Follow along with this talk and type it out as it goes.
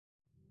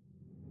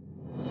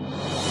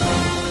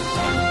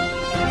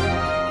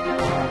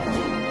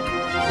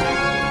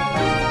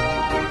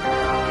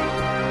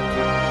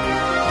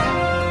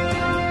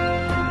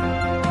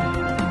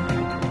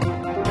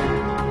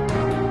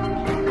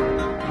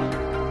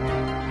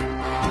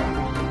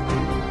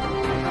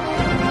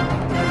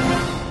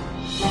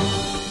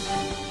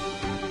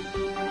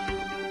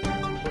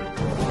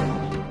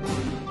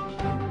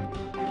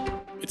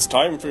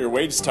time for your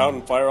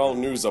Wadestown Fire Hall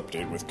News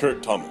Update with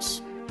Kurt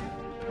Thomas.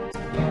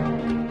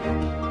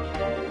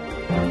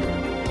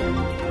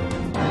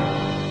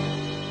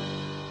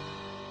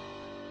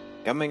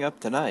 Coming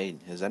up tonight,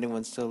 is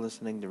anyone still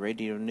listening to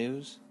radio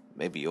news?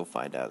 Maybe you'll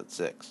find out at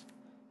 6.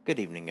 Good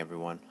evening,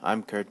 everyone.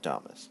 I'm Kurt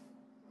Thomas.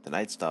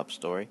 Tonight's top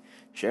story,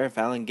 Sheriff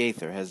Alan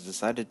Gaither has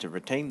decided to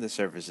retain the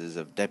services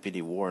of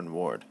Deputy Warren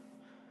Ward.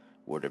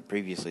 Ward had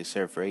previously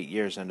served for 8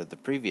 years under the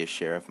previous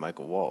sheriff,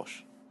 Michael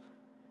Walsh.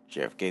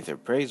 Sheriff Gaither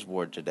praised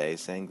Ward today,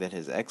 saying that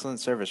his excellent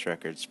service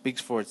record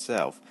speaks for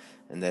itself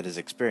and that his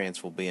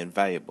experience will be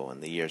invaluable in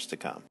the years to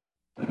come.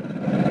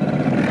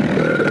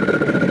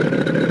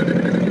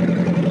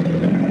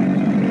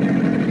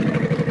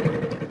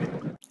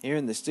 Here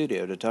in the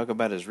studio to talk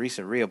about his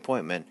recent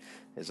reappointment,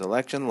 his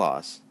election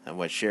loss, and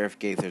what Sheriff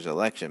Gaither's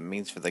election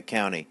means for the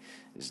county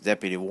is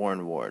Deputy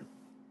Warren Ward.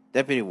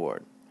 Deputy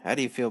Ward, how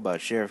do you feel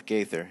about Sheriff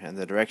Gaither and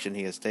the direction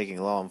he is taking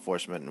law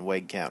enforcement in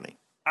Wade County?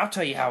 I'll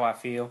tell you how I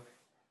feel.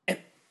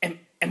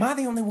 Am I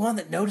the only one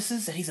that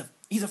notices that he's a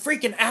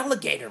freaking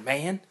alligator,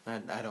 man?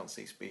 I don't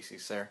see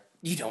species, sir.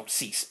 You don't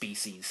see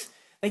species.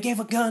 They gave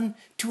a gun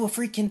to a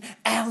freaking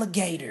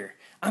alligator.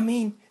 I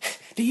mean,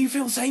 do you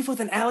feel safe with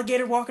an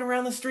alligator walking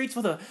around the streets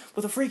with a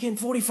freaking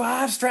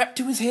 .45 strapped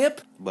to his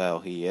hip? Well,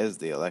 he is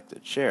the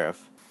elected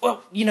sheriff.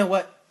 Well, you know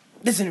what?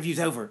 This interview's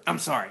over. I'm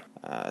sorry.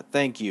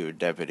 Thank you,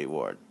 Deputy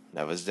Ward.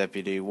 That was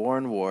Deputy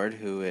Warren Ward,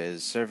 who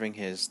is serving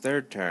his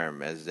third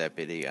term as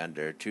deputy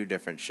under 2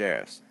 different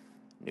sheriffs.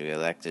 New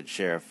elected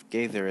Sheriff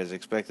Gaither is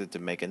expected to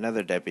make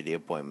another deputy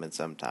appointment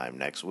sometime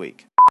next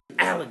week.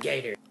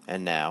 Alligator.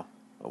 And now,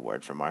 a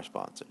word from our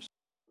sponsors.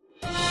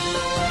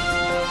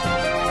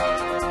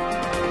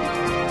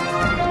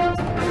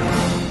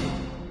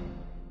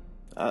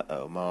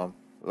 Uh-oh, Mom.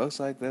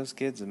 Looks like those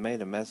kids have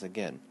made a mess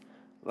again.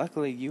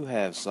 Luckily, you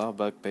have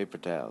sawbuck paper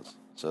towels,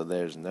 so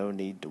there's no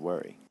need to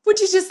worry. Would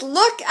you just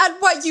look at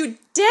what you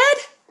did?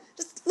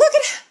 Just look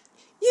at...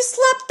 You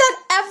slapped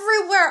that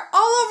everywhere,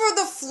 all over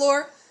the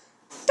floor.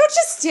 Don't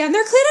just stand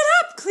there. Clean it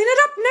up. Clean it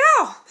up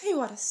now. I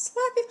want to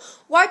slap you.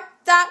 Wipe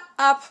that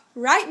up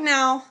right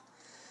now.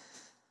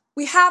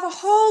 We have a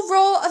whole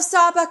roll of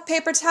sawbuck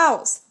paper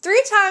towels.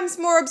 3 times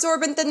more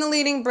absorbent than the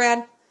leading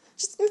brand.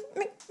 Just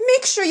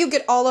make sure you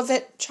get all of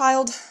it,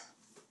 child.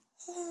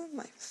 Oh,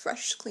 my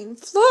fresh, clean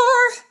floor.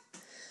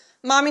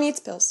 Mommy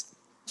needs pills.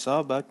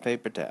 Sawbuck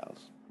paper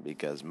towels,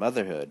 because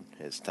motherhood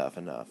is tough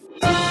enough.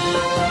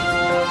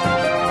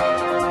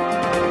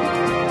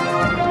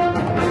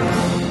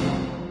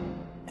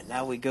 And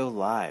now we go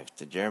live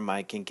to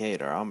Jeremiah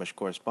Kincaid, our Amish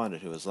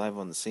correspondent, who is live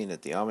on the scene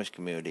at the Amish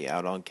community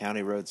out on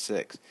County Road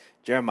 6.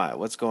 Jeremiah,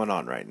 what's going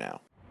on right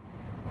now?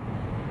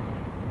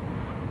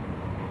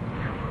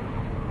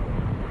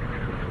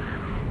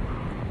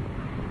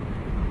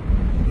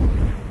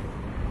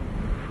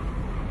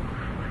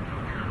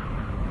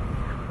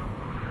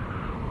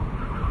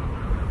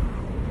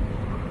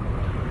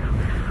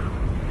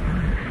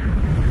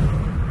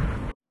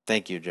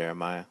 Thank you,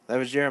 Jeremiah. That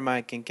was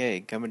Jeremiah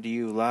Kincaid coming to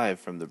you live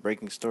from the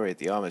breaking story at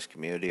the Amish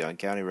community on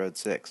County Road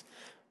 6.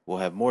 We'll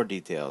have more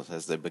details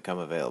as they become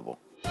available.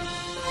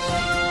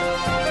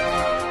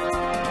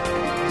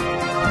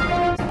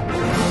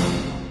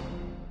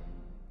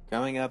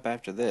 Coming up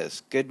after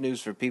this, good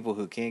news for people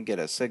who can't get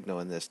a signal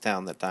in this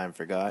town that time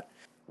forgot.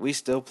 We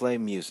still play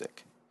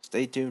music.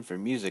 Stay tuned for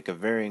music of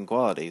varying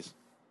qualities.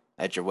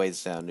 At your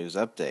Wadestown News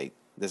Update,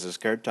 this is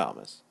Kurt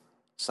Thomas,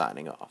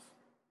 signing off.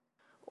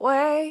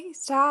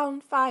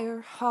 Wadestown Fire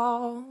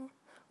Hall,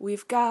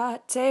 we've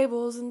got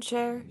tables and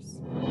chairs.